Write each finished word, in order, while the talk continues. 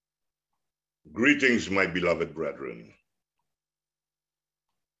Greetings, my beloved brethren.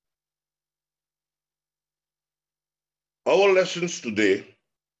 Our lessons today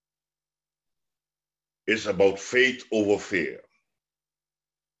is about faith over fear.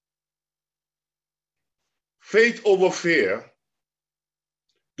 Faith over fear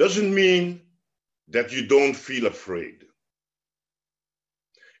doesn't mean that you don't feel afraid.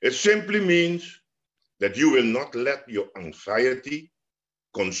 It simply means that you will not let your anxiety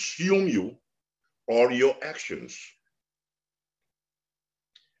consume you or your actions.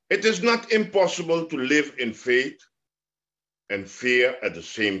 It is not impossible to live in faith and fear at the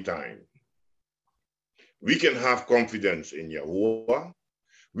same time. We can have confidence in Yahuwah.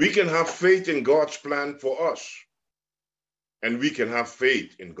 We can have faith in God's plan for us. And we can have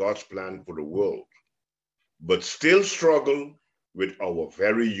faith in God's plan for the world, but still struggle with our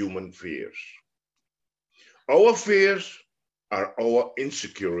very human fears. Our fears are our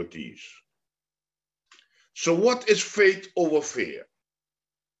insecurities. So what is faith over fear?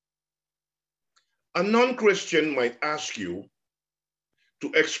 A non-Christian might ask you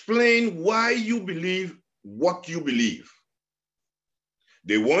to explain why you believe what you believe.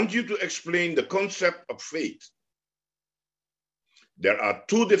 They want you to explain the concept of faith. There are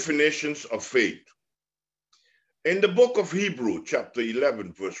two definitions of faith. In the book of Hebrews, chapter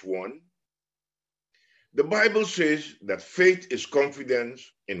 11, verse 1, the Bible says that faith is confidence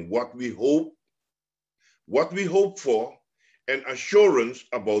in what we hope for, and assurance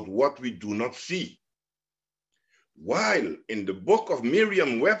about what we do not see. While in the book of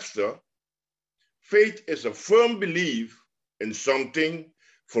Merriam-Webster, faith is a firm belief in something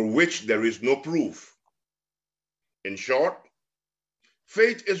for which there is no proof. In short,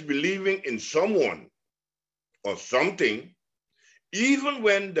 faith is believing in someone or something even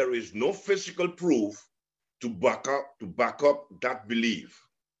when there is no physical proof to back up that belief.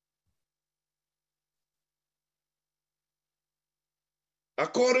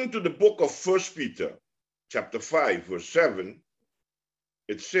 According to the book of 1 Peter, chapter 5, verse 7,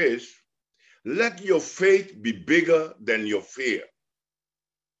 it says, "Let your faith be bigger than your fear."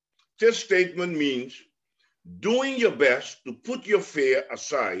 This statement means doing your best to put your fear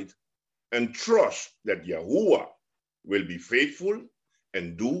aside and trust that Yahuwah will be faithful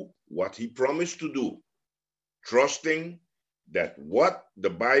and do what he promised to do, trusting that what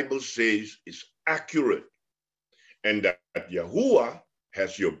the Bible says is accurate and that Yahuwah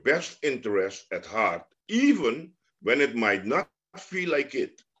has your best interest at heart, even when it might not feel like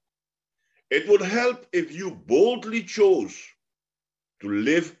it. It would help if you boldly chose to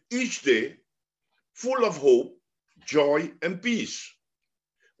live each day full of hope, joy, and peace,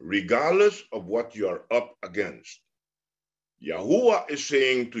 regardless of what you are up against. Yahuwah is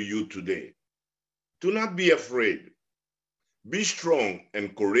saying to you today, do not be afraid. Be strong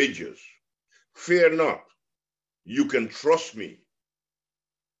and courageous. Fear not. You can trust me.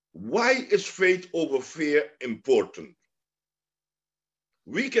 Why is faith over fear important?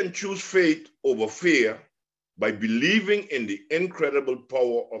 We can choose faith over fear by believing in the incredible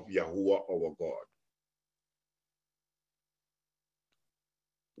power of Yahuwah our God.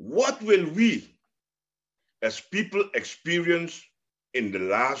 What will we as people experience in the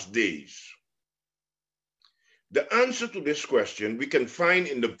last days? The answer to this question we can find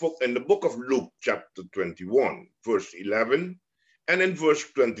in the book of Luke, chapter 21, verse 11, and in verse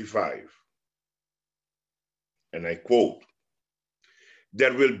 25. And I quote,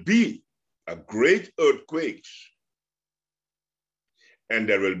 "There will be a great earthquakes, and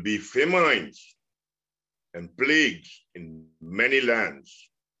there will be famines and plagues in many lands,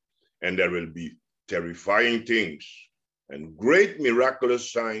 and there will be terrifying things and great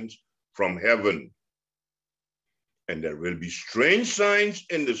miraculous signs from heaven. And there will be strange signs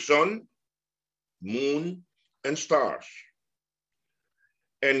in the sun, moon, and stars.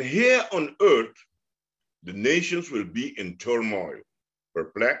 And here on earth, the nations will be in turmoil,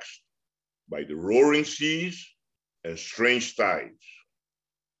 perplexed by the roaring seas and strange tides."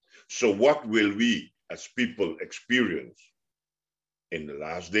 So what will we as people experience in the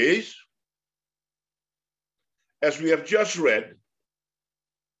last days? As we have just read,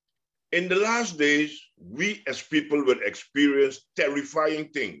 in the last days, we as people will experience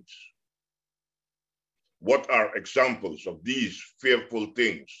terrifying things. What are examples of these fearful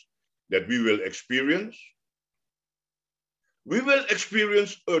things that we will experience? We will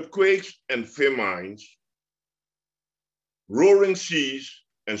experience earthquakes and famines, roaring seas,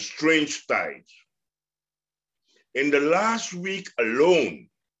 and strange tides. In the last week alone,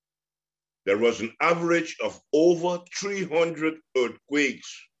 there was an average of over 300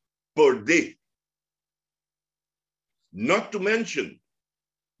 earthquakes per day. Not to mention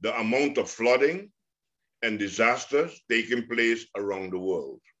the amount of flooding and disasters taking place around the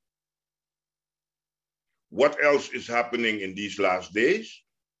world. What else is happening in these last days?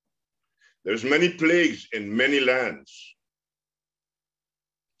 There's many plagues in many lands.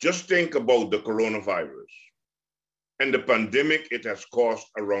 Just think about the coronavirus and the pandemic it has caused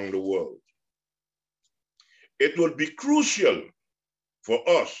around the world. It will be crucial for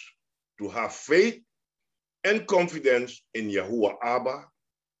us to have faith and confidence in Yahuwah Abba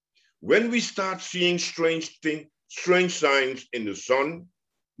when we start seeing strange signs in the sun,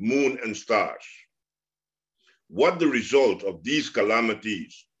 moon, and stars. What the result of these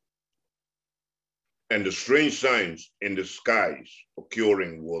calamities and the strange signs in the skies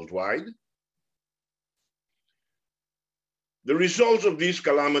occurring worldwide? The results of these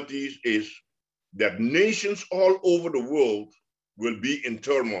calamities is that nations all over the world will be in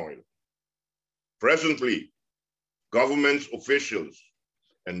turmoil. Presently, government officials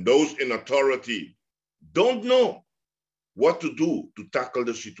and those in authority don't know what to do to tackle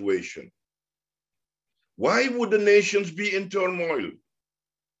the situation. Why would the nations be in turmoil?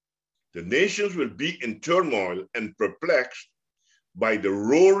 The nations will be in turmoil and perplexed by the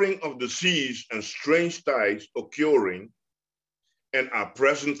roaring of the seas and strange tides occurring and are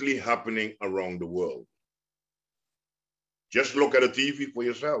presently happening around the world. Just look at the TV for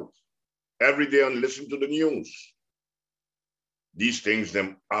yourself every day and listen to the news. These things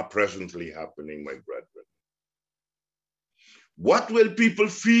are presently happening, my brethren. What will people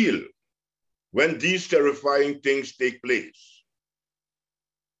feel when these terrifying things take place?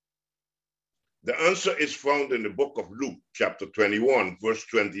 The answer is found in the book of Luke, chapter 21, verse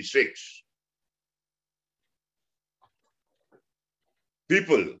 26.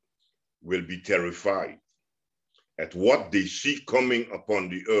 People will be terrified at what they see coming upon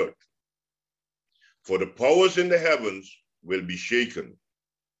the earth, for the powers in the heavens will be shaken.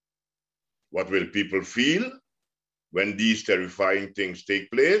 What will people feel when these terrifying things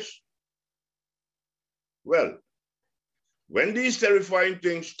take place? Well, when these terrifying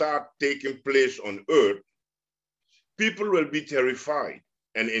things start taking place on earth, people will be terrified.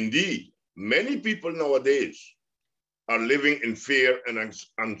 And indeed, many people nowadays are living in fear and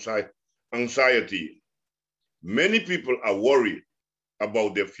anxiety. Many people are worried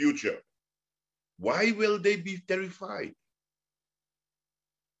about their future. Why will they be terrified?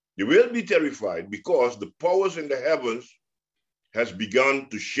 They will be terrified because the powers in the heavens has begun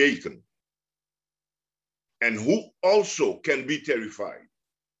to shaken. And who also can be terrified?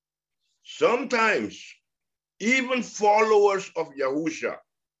 Sometimes even followers of Yahusha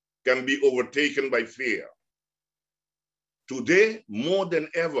can be overtaken by fear. Today, more than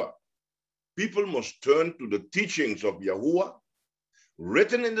ever, people must turn to the teachings of Yahuwah,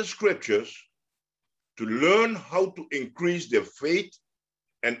 written in the scriptures, to learn how to increase their faith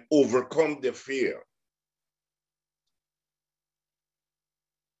and overcome their fear.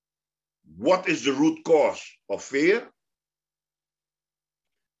 What is the root cause of fear?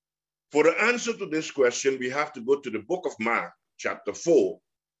 For the answer to this question, we have to go to the book of Mark, chapter 4,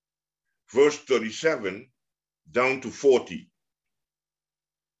 verse 37 down to 40.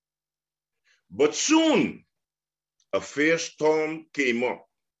 But soon a fierce storm came up.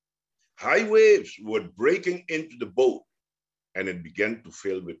 High waves were breaking into the boat, and it began to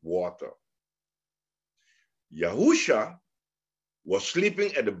fill with water. Yahusha was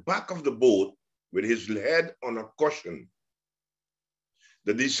sleeping at the back of the boat with his head on a cushion.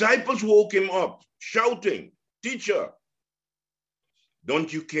 The disciples woke him up, shouting, "Teacher,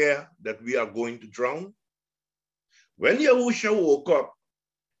 don't you care that we are going to drown?" When Yahusha woke up,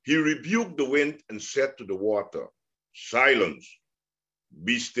 he rebuked the wind and said to the water, "Silence,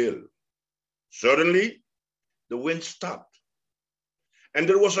 be still." Suddenly, the wind stopped, and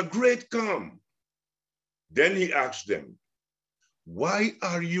there was a great calm. Then he asked them, "Why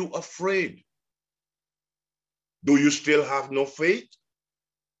are you afraid? Do you still have no faith?"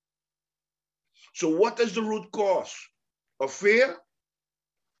 So what is the root cause of fear?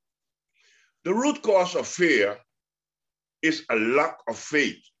 The root cause of fear is a lack of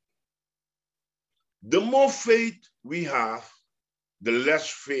faith. The more faith we have, the less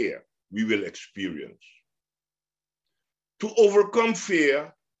fear we will experience. To overcome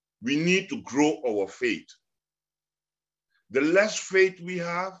fear, we need to grow our faith. The less faith we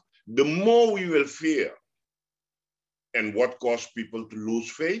have, the more we will fear. And what causes people to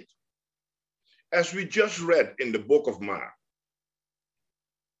lose faith? As we just read in the book of Mark,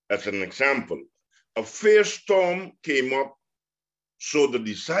 as an example, a fierce storm came up, so the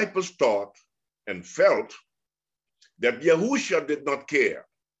disciples thought and felt that Yahusha did not care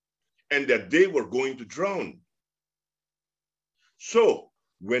and that they were going to drown. So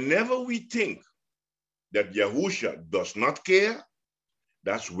Whenever we think that Yahusha does not care,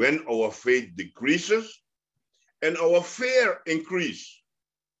 that's when our faith decreases and our fear increases.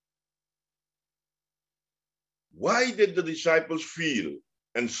 Why did the disciples feel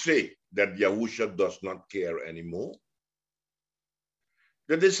and say that Yahusha does not care anymore?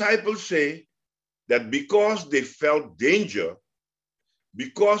 The disciples say that because they felt danger,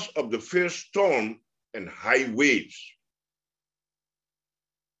 because of the fierce storm and high waves.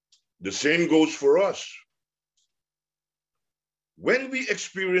 The same goes for us. When we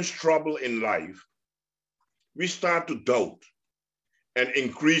experience trouble in life, we start to doubt and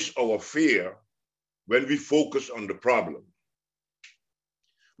increase our fear when we focus on the problem.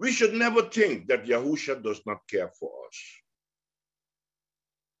 We should never think that Yahusha does not care for us.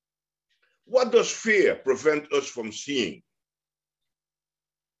 What does fear prevent us from seeing?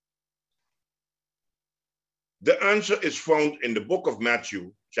 The answer is found in the book of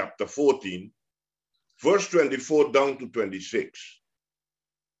Matthew, chapter 14, verse 24 down to 26,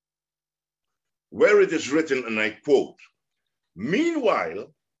 where it is written, and I quote,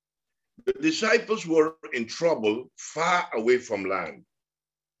 "Meanwhile, the disciples were in trouble far away from land,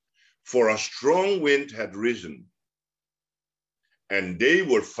 for a strong wind had risen, and they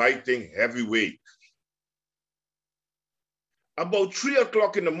were fighting heavy waves. About 3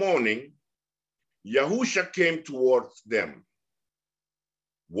 o'clock in the morning, Yahusha came towards them,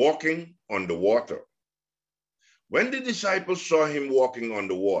 walking on the water. When the disciples saw him walking on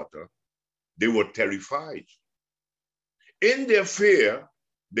the water, they were terrified. In their fear,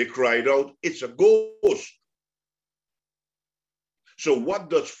 they cried out, 'It's a ghost.' So what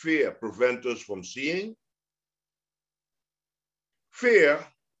does fear prevent us from seeing?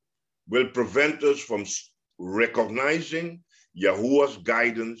 Fear will prevent us from recognizing Yahuwah's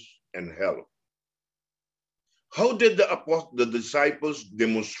guidance and help. How did the disciples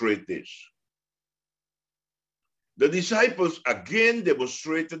demonstrate this? The disciples again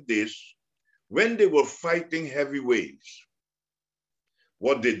demonstrated this when they were fighting heavy waves.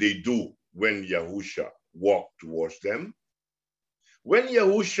 What did they do when Yahusha walked towards them? When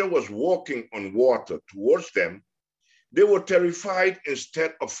Yahusha was walking on water towards them, they were terrified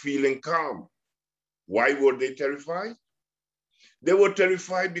instead of feeling calm. Why were they terrified? They were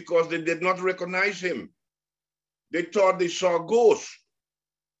terrified because they did not recognize him. They thought they saw a ghost.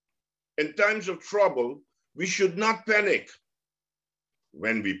 In times of trouble, we should not panic.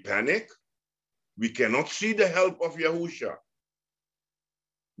 When we panic, we cannot see the help of Yahusha.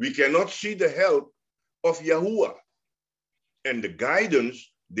 We cannot see the help of Yahuwah and the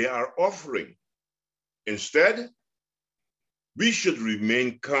guidance they are offering. Instead, we should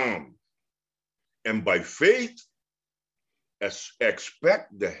remain calm and by faith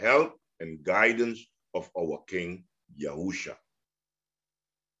expect the help and guidance of our King Yahusha.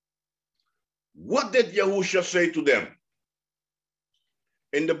 What did Yahusha say to them?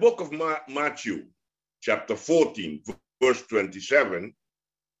 In the book of Matthew, chapter 14, verse 27,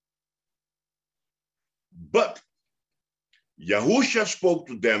 but Yahusha spoke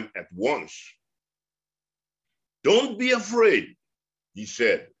to them at once. "Don't be afraid," he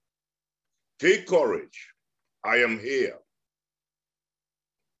said. "Take courage, I am here."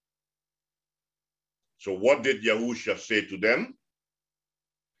 So what did Yahusha say to them?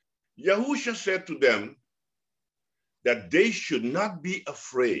 Yahusha said to them that they should not be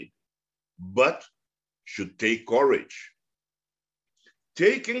afraid, but should take courage.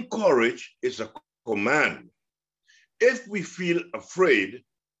 Taking courage is a command. If we feel afraid,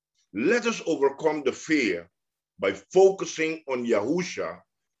 let us overcome the fear by focusing on Yahusha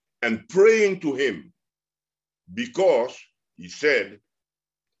and praying to him, because he said,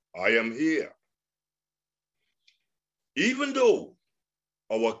 "I am here." Even though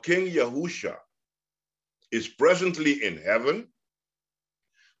our King Yahusha is presently in heaven,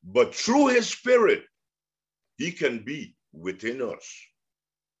 but through his Spirit, he can be within us.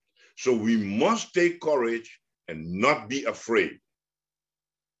 So we must take courage and not be afraid.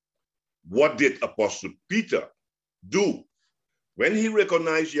 What did Apostle Peter do when he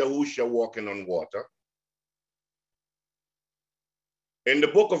recognized Yahusha walking on water? In the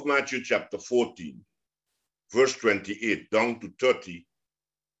book of Matthew, chapter 14, verse 28 down to 30,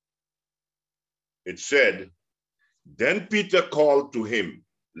 it said, "Then Peter called to him,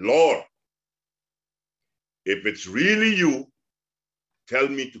 'Lord, if it's really you, tell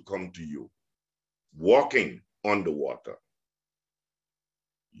me to come to you, walking on the water.'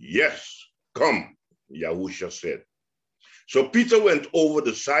 'Yes, come,' Yahusha said. So Peter went over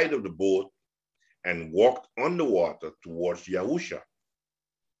the side of the boat and walked on the water towards Yahusha.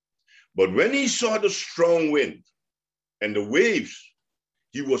 But when he saw the strong wind and the waves,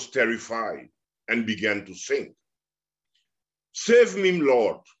 he was terrified and began to sink. "Save me,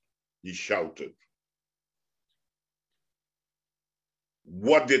 Lord," he shouted.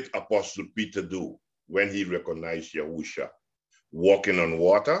 What did Apostle Peter do when he recognized Yahusha walking on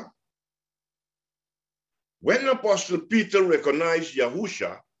water? When Apostle Peter recognized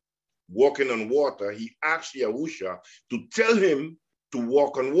Yahusha walking on water, he asked Yahusha to tell him to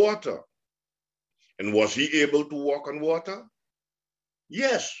walk on water. And was he able to walk on water?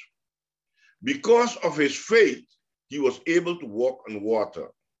 Yes. Because of his faith, he was able to walk on water.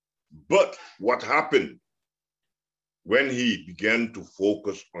 But what happened when he began to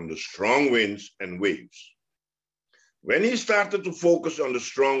focus on the strong winds and waves? When he started to focus on the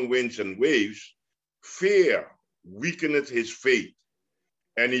strong winds and waves, fear weakened his faith,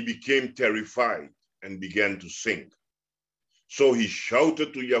 and he became terrified and began to sink. So he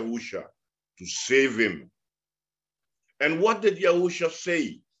shouted to Yahusha to save him. And what did Yahusha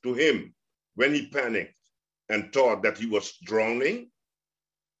say to him when he panicked and thought that he was drowning?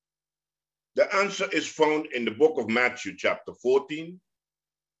 The answer is found in the book of Matthew, chapter 14,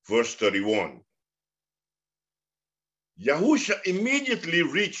 verse 31. Yahusha immediately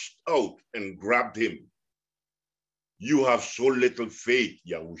reached out and grabbed him. "You have so little faith,"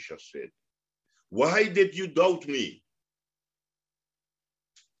 Yahusha said. "Why did you doubt me?"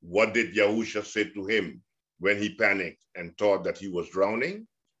 What did Yahusha say to him when he panicked and thought that he was drowning?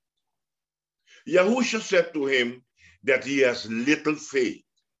 Yahusha said to him that he has little faith.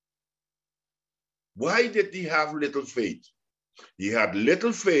 Why did he have little faith? He had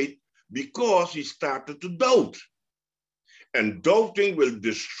little faith because he started to doubt. And doubting will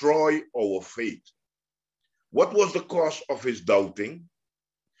destroy our faith. What was the cause of his doubting?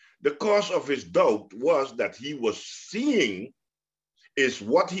 The cause of his doubt was that he was seeing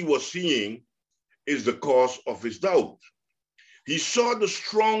what he was seeing is the cause of his doubt. He saw the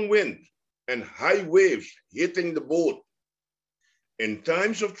strong wind and high waves hitting the boat. In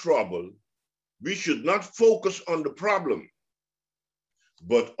times of trouble, we should not focus on the problem,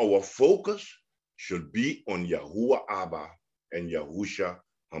 but our focus should be on Yahuwah Abba and Yahusha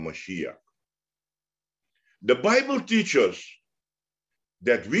HaMashiach. The Bible teaches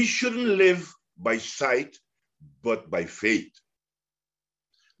that we shouldn't live by sight, but by faith.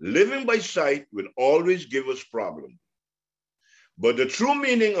 Living by sight will always give us problems. But the true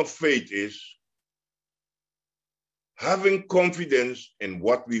meaning of faith is having confidence in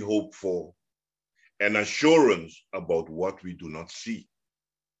what we hope for and assurance about what we do not see.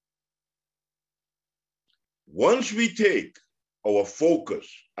 Once we take our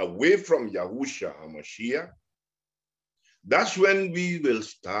focus away from Yahusha HaMashiach, that's when we will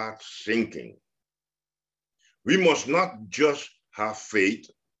start sinking. We must not just have faith,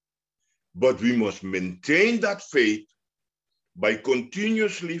 but we must maintain that faith by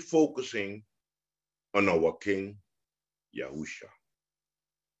continuously focusing on our King, Yahusha.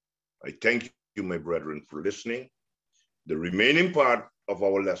 I thank you, my brethren, for listening. The remaining part of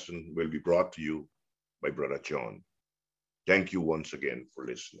our lesson will be brought to you by Brother John. Thank you once again for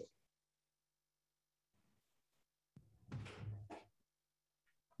listening.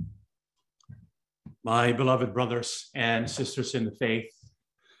 My beloved brothers and sisters in the faith,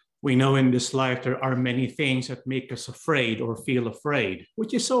 we know in this life there are many things that make us afraid or feel afraid,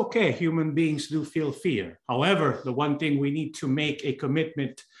 which is okay. Human beings do feel fear. However, the one thing we need to make a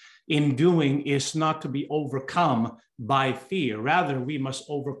commitment in doing is not to be overcome by fear. Rather, we must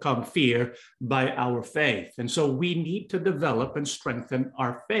overcome fear by our faith. And so we need to develop and strengthen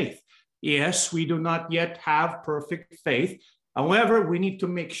our faith. Yes, we do not yet have perfect faith. However, we need to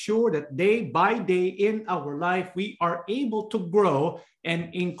make sure that day by day in our life, we are able to grow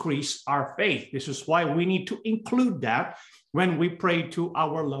and increase our faith. This is why we need to include that when we pray to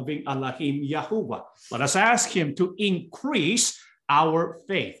our loving Elohim Yahuwah. Let us ask him to increase our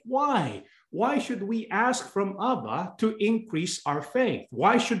faith. Why? Why should we ask from Abba to increase our faith?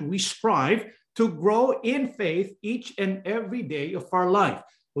 Why should we strive to grow in faith each and every day of our life?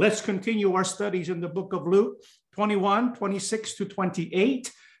 Let's continue our studies in the book of Luke 21, 26 to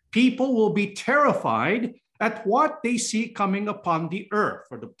 28. People will be terrified at what they see coming upon the earth,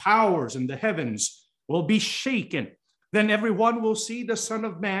 for the powers in the heavens will be shaken. Then everyone will see the Son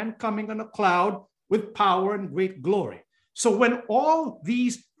of Man coming on a cloud with power and great glory. So when all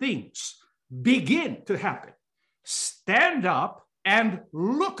these things begin to happen, stand up and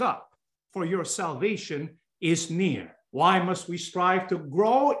look up, for your salvation is near. Why must we strive to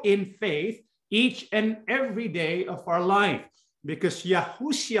grow in faith each and every day of our life? Because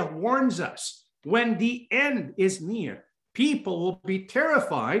Yahushua warns us, when the end is near, people will be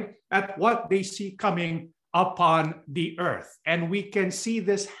terrified at what they see coming upon the earth. And we can see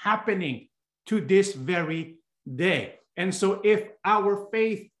this happening to this very day. And so if our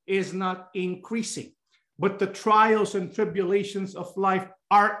faith is not increasing, but the trials and tribulations of life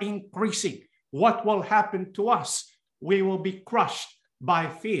are increasing, what will happen to us? We will be crushed by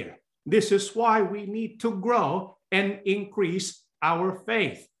fear. This is why we need to grow and increase our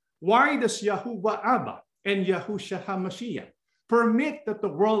faith. Why does Yahuwah Abba and Yahushua HaMashiach permit that the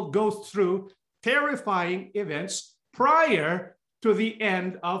world goes through terrifying events prior to the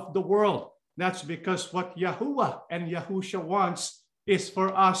end of the world? That's because what Yahuwah and Yahushua wants is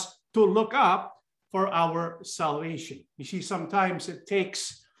for us to look up for our salvation. You see, sometimes it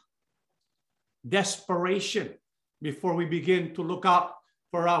takes desperation before we begin to look up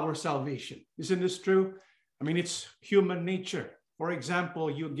for our salvation. Isn't this true? I mean, it's human nature. For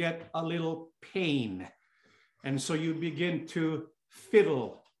example, you get a little pain, and so you begin to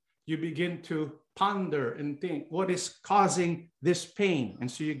fiddle. You begin to ponder and think, what is causing this pain? And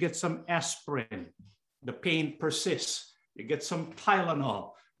so you get some aspirin. The pain persists. You get some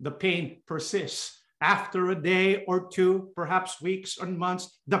Tylenol. The pain persists. After a day or two, perhaps weeks or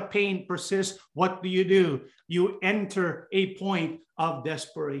months, the pain persists. What do? You enter a point of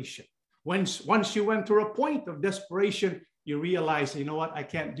desperation. Once you enter a point of desperation, you realize, you know what, I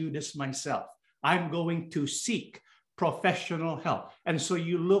can't do this myself. I'm going to seek professional help. And so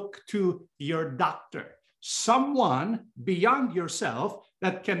you look to your doctor, someone beyond yourself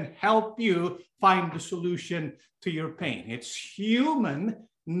that can help you find the solution to your pain. It's human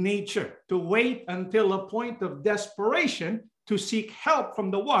nature to wait until a point of desperation to seek help from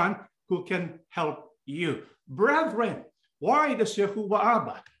the one who can help you. Brethren, why does Yahuwah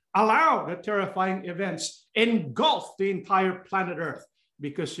Abba allow the terrifying events engulf the entire planet Earth?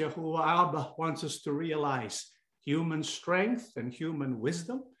 Because Yahuwah Abba wants us to realize human strength and human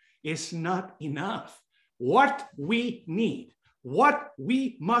wisdom is not enough. What we need, what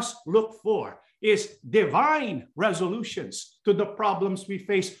we must look for is divine resolutions to the problems we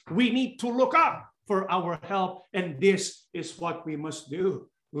face. We need to look up for our help, and this is what we must do.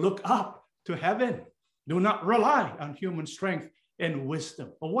 Look up to heaven. Do not rely on human strength and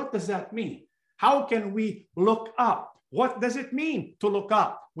wisdom. But what does that mean? How can we look up? What does it mean to look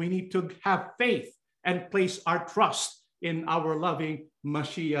up? We need to have faith and place our trust in our loving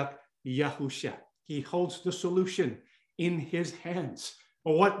Mashiach Yahushua. He holds the solution in his hands.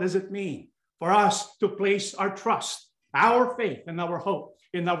 But what does it mean for us to place our trust, our faith, and our hope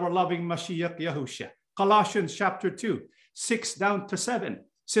in our loving Mashiach Yahushua? Colossians chapter 2, 6 down to 7.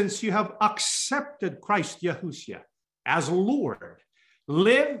 Since you have accepted Christ Yahushua as Lord,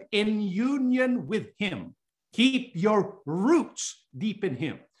 live in union with him. Keep your roots deep in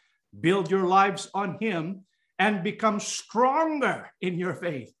him. Build your lives on him and become stronger in your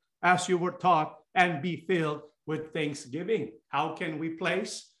faith as you were taught, and be filled with thanksgiving. How can we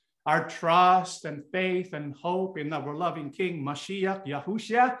place our trust and faith and hope in our loving King Mashiach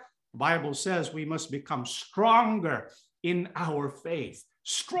Yahushua? The Bible says we must become stronger in our faith,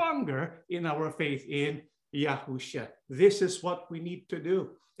 stronger in our faith in Yahushua. This is what we need to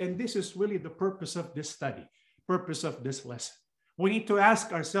do. And this is really the purpose of this study, purpose of this lesson. We need to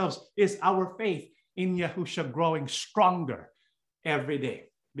ask ourselves, is our faith in Yahushua growing stronger every day?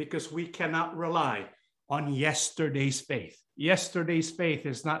 Because we cannot rely on yesterday's faith. Yesterday's faith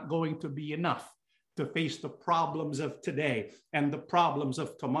is not going to be enough to face the problems of today and the problems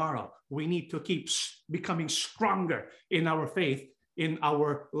of tomorrow. We need to keep becoming stronger in our faith in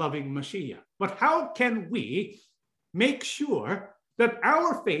our loving Mashiach. But how can we make sure that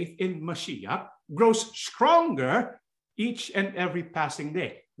our faith in Mashiach grows stronger each and every passing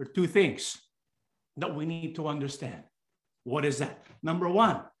day? There are two things that we need to understand. What is that? Number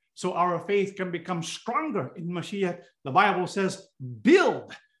one, so our faith can become stronger in Mashiach, the Bible says,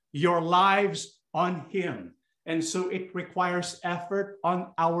 build your lives on him. And so it requires effort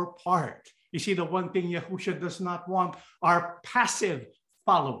on our part. You see, the one thing Yahushua does not want are passive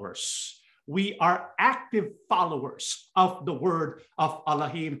followers. We are active followers of the word of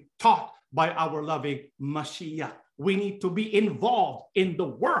Elohim taught by our loving Mashiach. We need to be involved in the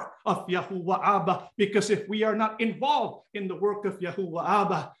work of Yahuwah Abba, because if we are not involved in the work of Yahuwah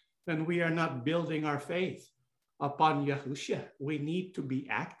Abba, then we are not building our faith upon Yahushua. We need to be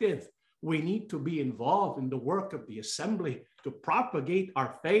active. We need to be involved in the work of the assembly to propagate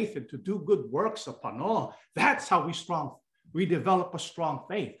our faith and to do good works upon all. That's how we develop a strong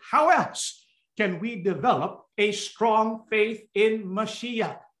faith. How else can we develop a strong faith in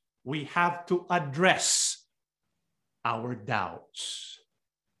Mashiach? We have to address our doubts.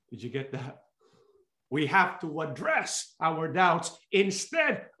 Did you get that? We have to address our doubts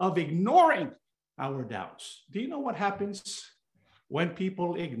instead of ignoring our doubts. Do you know what happens when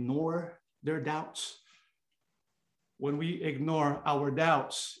people ignore their doubts? When we ignore our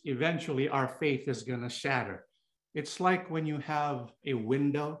doubts, eventually our faith is going to shatter. It's like when you have a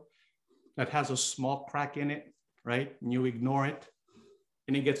window that has a small crack in it, right? And you ignore it,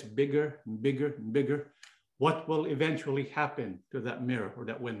 and it gets bigger and bigger and bigger. What will eventually happen to that mirror or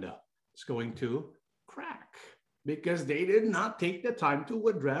that window? It's going to crack because they did not take the time to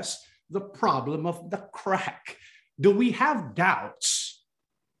address the problem of the crack. Do we have doubts?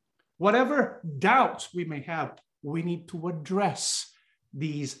 Whatever doubts we may have, we need to address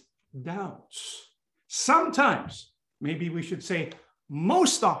these doubts. Sometimes, maybe we should say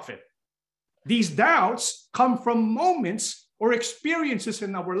most often, these doubts come from moments or experiences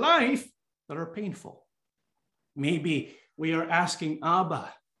in our life that are painful. Maybe we are asking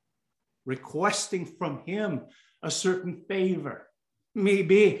Abba, requesting from him a certain favor.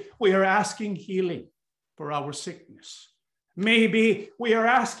 Maybe we are asking healing for our sickness. Maybe we are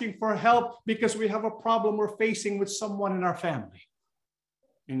asking for help because we have a problem we're facing with someone in our family.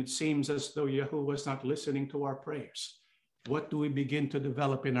 And it seems as though Yahuwah is not listening to our prayers. What do we begin to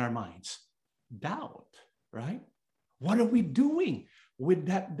develop in our minds? Doubt, right? What are we doing with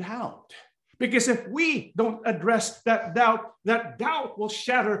that doubt? Because if we don't address that doubt will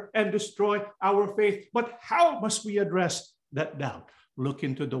shatter and destroy our faith. But how must we address that doubt? Look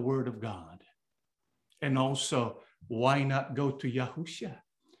into the Word of God. And also, why not go to Yahushua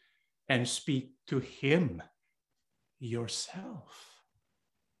and speak to him yourself?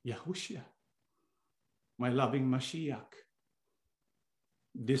 Yahushua, my loving Mashiach,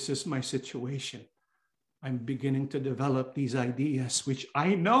 this is my situation. I'm beginning to develop these ideas, which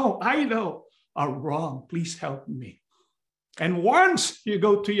I know are wrong. Please help me. And once you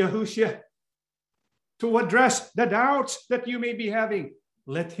go to Yahushua to address the doubts that you may be having,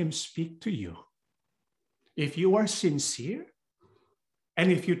 let him speak to you. If you are sincere,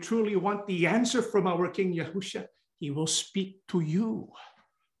 and if you truly want the answer from our King Yahushua, he will speak to you,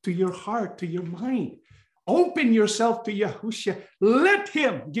 to your heart, to your mind. Open yourself to Yahushua. Let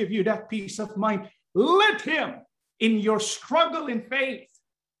him give you that peace of mind. Let him, in your struggle in faith,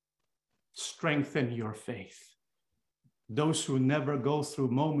 strengthen your faith. Those who never go through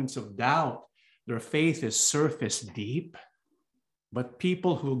moments of doubt, their faith is surface deep. But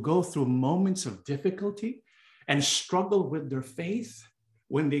people who go through moments of difficulty and struggle with their faith,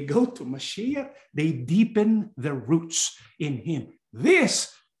 when they go to Mashiach, they deepen their roots in him.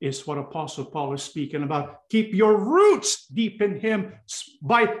 This is what Apostle Paul is speaking about. Keep your roots deep in him.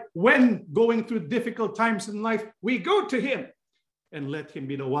 By when going through difficult times in life, we go to him and let him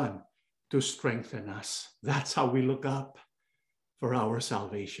be the one to strengthen us. That's how we look up for our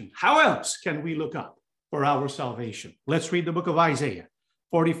salvation. How else can we look up for our salvation? Let's read the book of Isaiah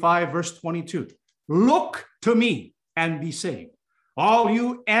 45, verse 22. Look to me and be saved, all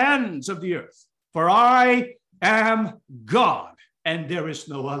you ends of the earth, for I am God and there is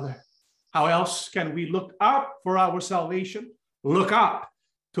no other. How else can we look up for our salvation? Look up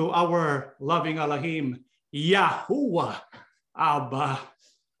to our loving Elohim, Yahuwah, Abba.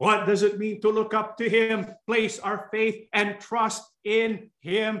 What does it mean to look up to him, place our faith and trust in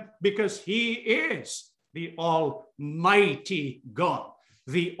him, because he is the Almighty God,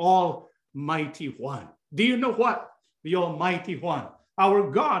 the Almighty One. Do you know what? The Almighty One, our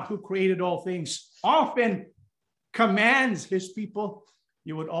God who created all things, often commands his people.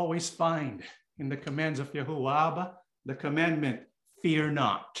 You would always find in the commands of Yahuwah Abba, the commandment, fear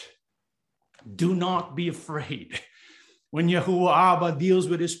not. Do not be afraid. When Yahuwah Abba deals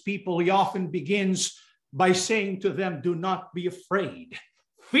with his people, he often begins by saying to them, do not be afraid.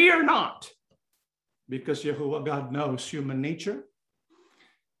 Fear not. Because Yahuwah God knows human nature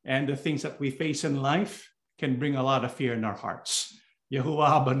and the things that we face in life can bring a lot of fear in our hearts.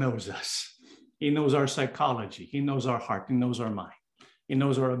 Yahuwah Abba knows us. He knows our psychology. He knows our heart. He knows our mind. He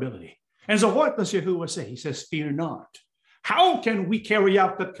knows our ability. And so what does Yahuwah say? He says, fear not. How can we carry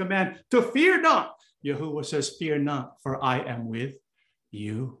out that command to fear not? Yahuwah says, fear not, for I am with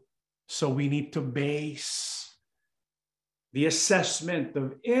you. So we need to base the assessment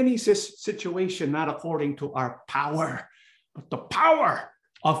of any situation not according to our power, but the power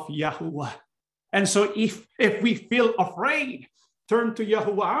of Yahuwah. And so if we feel afraid, turn to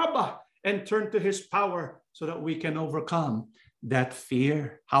Yahuwah Abba and turn to his power so that we can overcome that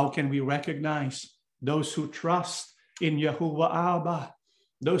fear. How can we recognize those who trust in Yahuwah Abba,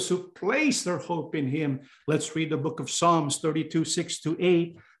 those who place their hope in him? Let's read the book of Psalms 32,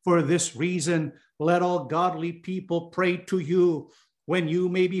 6-8. For this reason, let all godly people pray to you when you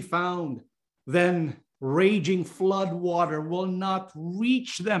may be found. Then raging flood water will not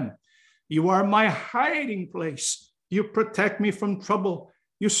reach them. You are my hiding place. You protect me from trouble.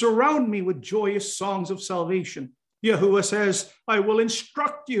 You surround me with joyous songs of salvation. Yahuwah says, I will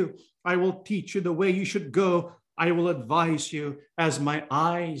instruct you. I will teach you the way you should go. I will advise you as my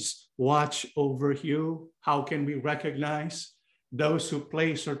eyes watch over you. How can we recognize those who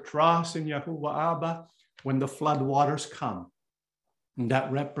place their trust in Yahuwah Abba? When the flood waters come, and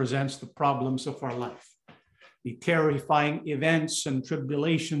that represents the problems of our life, the terrifying events and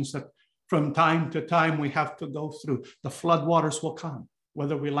tribulations that from time to time we have to go through. The flood waters will come,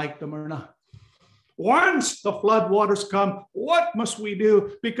 whether we like them or not. Once the flood waters come, what must we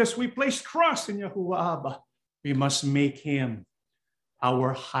do? Because we place trust in Yahuwah Abba, we must make him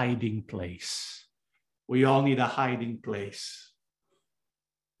our hiding place. We all need a hiding place.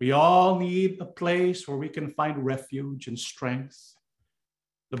 We all need a place where we can find refuge and strength.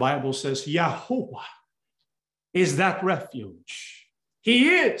 The Bible says Yahuwah is that refuge. He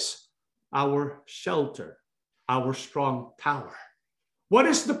is our shelter, our strong tower. What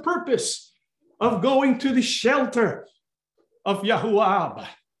is the purpose of going to the shelter of Yahuwah Abba,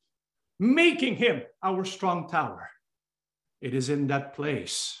 making him our strong tower? It is in that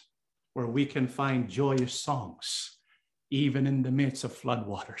place where we can find joyous songs, even in the midst of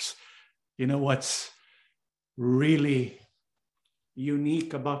floodwaters. You know what's really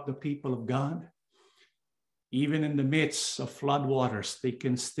unique about the people of God? Even in the midst of floodwaters, they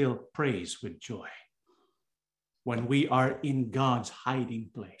can still praise with joy. When we are in God's hiding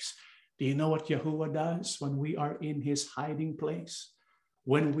place. Do you know what Yahuwah does when we are in his hiding place?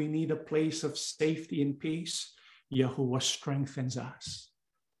 When we need a place of safety and peace, Yahuwah strengthens us.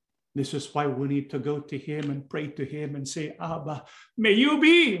 This is why we need to go to him and pray to him and say, Abba, may you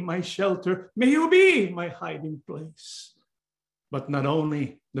be my shelter. May you be my hiding place. But not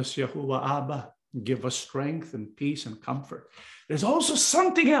only does Yahuwah Abba give us strength and peace and comfort, there's also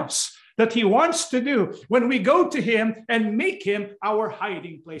something else that he wants to do when we go to him and make him our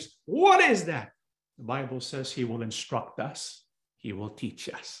hiding place. What is that? The Bible says he will instruct us. He will teach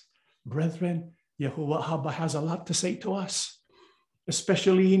us. Brethren, Yahuwah Abba has a lot to say to us.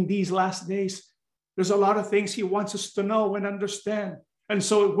 Especially in these last days, there's a lot of things he wants us to know and understand. And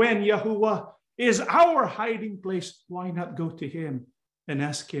so when Yahuwah is our hiding place, why not go to him and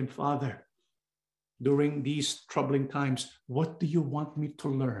ask him, Father, during these troubling times, what do you want me to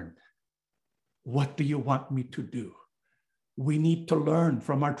learn? What do you want me to do? We need to learn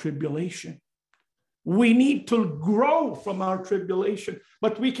from our tribulation. We need to grow from our tribulation,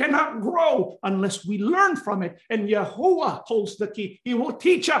 but we cannot grow unless we learn from it. And Yahuwah holds the key. He will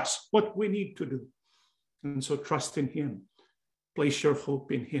teach us what we need to do. And so trust in him. Place your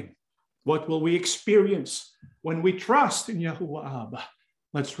hope in him. What will we experience when we trust in Yahuwah Abba?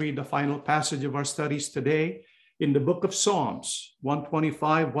 Let's read the final passage of our studies today in the book of Psalms,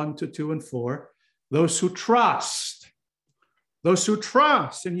 125, 1-2 and 4. Those who trust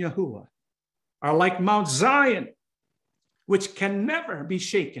in Yahuwah are like Mount Zion, which can never be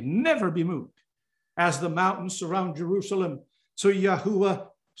shaken, never be moved. As the mountains surround Jerusalem, so Yahuwah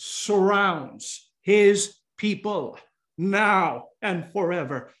surrounds his people now and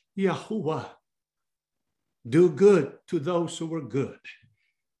forever. Yahuwah, do good to those who are good,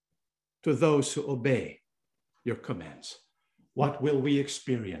 to those who obey your commands. What will we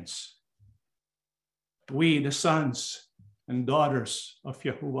experience? We, the sons and daughters of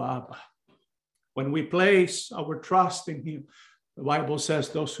Yahuwah Abba, when we place our trust in him, the Bible says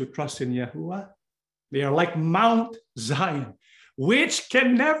those who trust in Yahuwah, they are like Mount Zion, which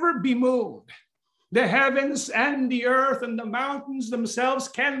can never be moved. The heavens and the earth and the mountains themselves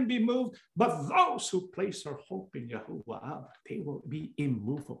can be moved, but those who place their hope in Yahuwah Abba, they will be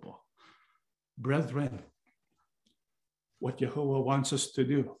immovable. Brethren, what Yahuwah wants us to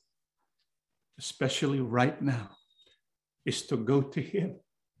do, especially right now, is to go to him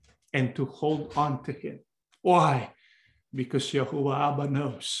and to hold on to him. Why? Because Yahuwah Abba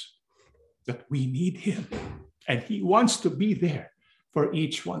knows that we need him, and he wants to be there for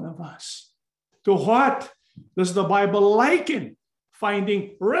each one of us. To what does the Bible liken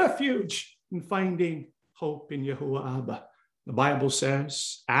finding refuge and finding hope in Yahuwah Abba? The Bible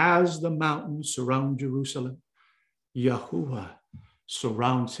says, as the mountains surround Jerusalem, Yahuwah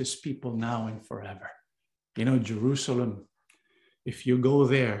surrounds his people now and forever. You know, Jerusalem, if you go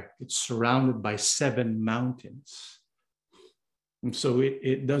there, it's surrounded by 7 mountains. And so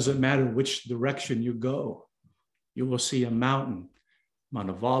it doesn't matter which direction you go. You will see a mountain,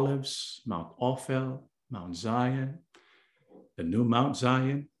 Mount of Olives, Mount Ophel, Mount Zion, the new Mount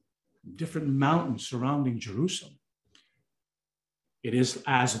Zion, different mountains surrounding Jerusalem. It is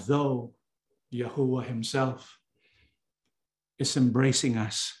as though Yahuwah himself is embracing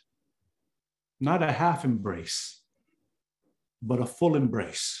us not a half embrace, but a full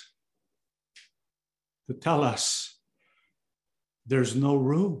embrace, to tell us there's no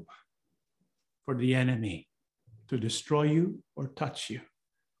room for the enemy to destroy you or touch you.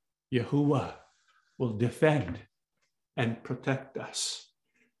 Yahuwah will defend and protect us.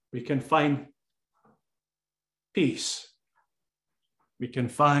 We can find peace. We can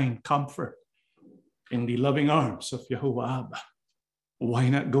find comfort in the loving arms of Yahuwah Abba. Why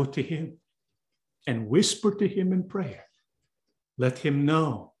not go to him and whisper to him in prayer? Let him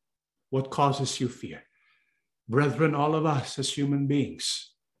know what causes you fear. Brethren, all of us as human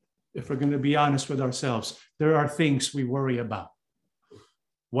beings, if we're going to be honest with ourselves, there are things we worry about.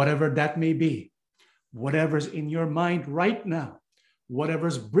 Whatever that may be, whatever's in your mind right now,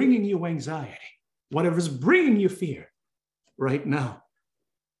 whatever's bringing you anxiety, whatever's bringing you fear right now,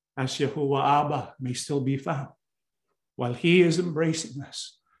 as Yahuwah Abba may still be found, while he is embracing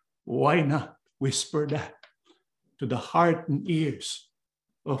us, why not whisper that to the heart and ears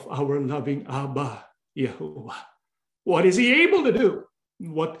of our loving Abba, Yahuwah? What is he able to do?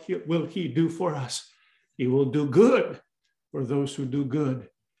 What will he do for us? He will do good for those who do good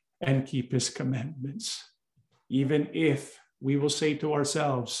and keep his commandments. Even if we will say to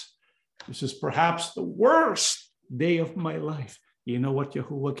ourselves, this is perhaps the worst day of my life. You know what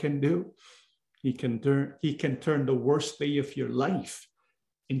Yahuwah can do? He can turn the worst day of your life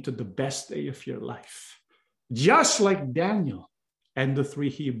into the best day of your life. Just like Daniel and the 3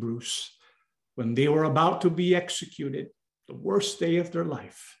 Hebrews, when they were about to be executed, the worst day of their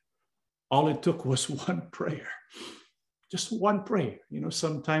life, all it took was one prayer. Just one prayer. You know,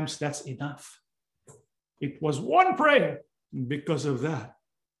 sometimes that's enough. It was one prayer. Because of that,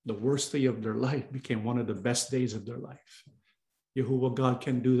 the worst day of their life became one of the best days of their life. Yahuwah God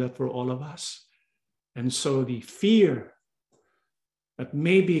can do that for all of us. And so the fear that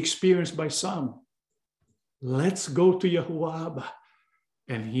may be experienced by some, let's go to Yahuwah Abba,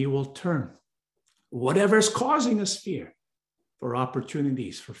 and he will turn whatever's causing us fear for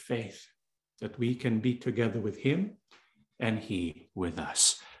opportunities for faith, that we can be together with him and he with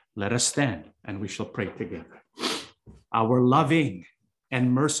us. Let us stand and we shall pray together. Our loving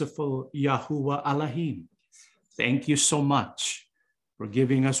and merciful Yahuwah Elohim, thank you so much for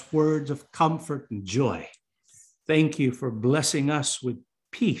giving us words of comfort and joy. Thank you for blessing us with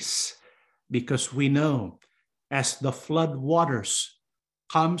peace, because we know as the flood waters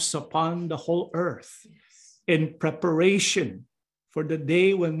comes upon the whole earth in preparation for the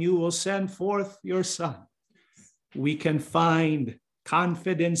day when you will send forth your Son, we can find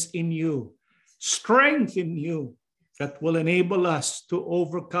confidence in you, strength in you, that will enable us to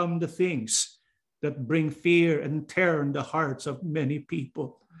overcome the things that bring fear and terror in the hearts of many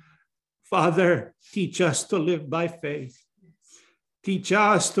people. Father, teach us to live by faith. Teach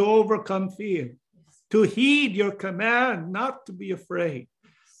us to overcome fear, to heed your command, not to be afraid,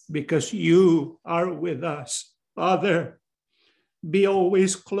 because you are with us. Father, be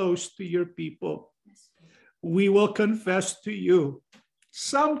always close to your people. We will confess to you,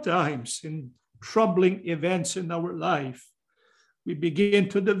 sometimes in troubling events in our life, we begin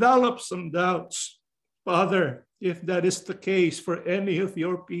to develop some doubts. Father, if that is the case for any of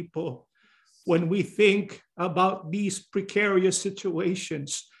your people, when we think about these precarious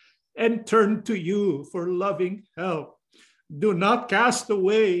situations and turn to you for loving help, do not cast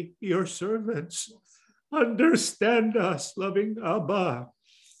away your servants. Understand us, loving Abba.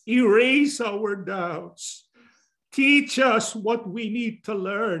 Erase our doubts. Teach us what we need to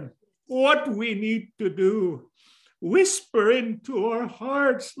learn, what we need to do. Whisper into our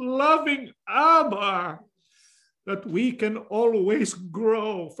hearts, loving Abba, that we can always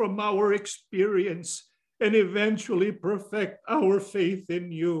grow from our experience and eventually perfect our faith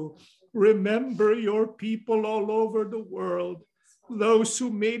in you. Remember your people all over the world, those who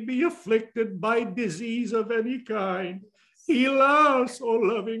may be afflicted by disease of any kind. Heal us, O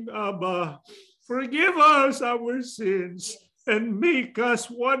loving Abba. Forgive us our sins and make us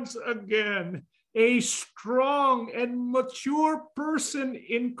once again a strong and mature person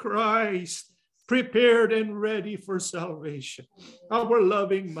in Christ, prepared and ready for salvation. Our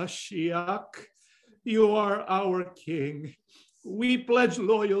loving Mashiach, you are our King. We pledge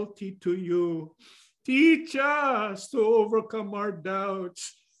loyalty to you. Teach us to overcome our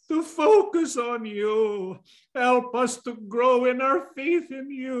doubts, to focus on you. Help us to grow in our faith in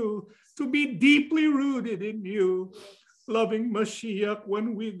you, to be deeply rooted in you. Loving Mashiach,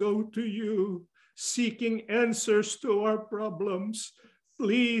 when we go to you, seeking answers to our problems,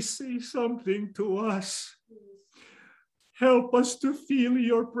 please say something to us. Help us to feel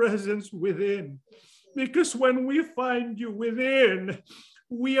your presence within, because when we find you within,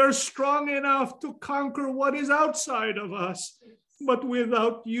 We are strong enough to conquer what is outside of us, but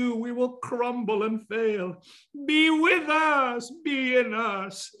without you, we will crumble and fail. Be with us, be in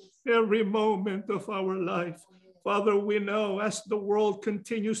us every moment of our life. Father, we know as the world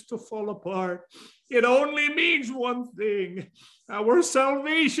continues to fall apart, it only means one thing: our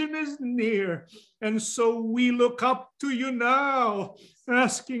salvation is near. And so we look up to you now,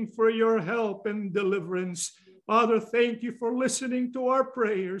 asking for your help and deliverance. Father, thank you for listening to our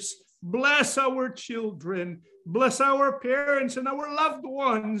prayers. Bless our children, bless our parents and our loved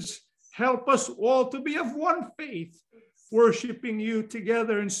ones. Help us all to be of one faith, worshiping you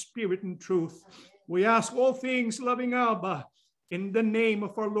together in spirit and truth. We ask all things, loving Abba, in the name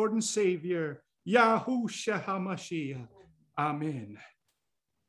of our Lord and Savior, Yahushua HaMashiach. Amen.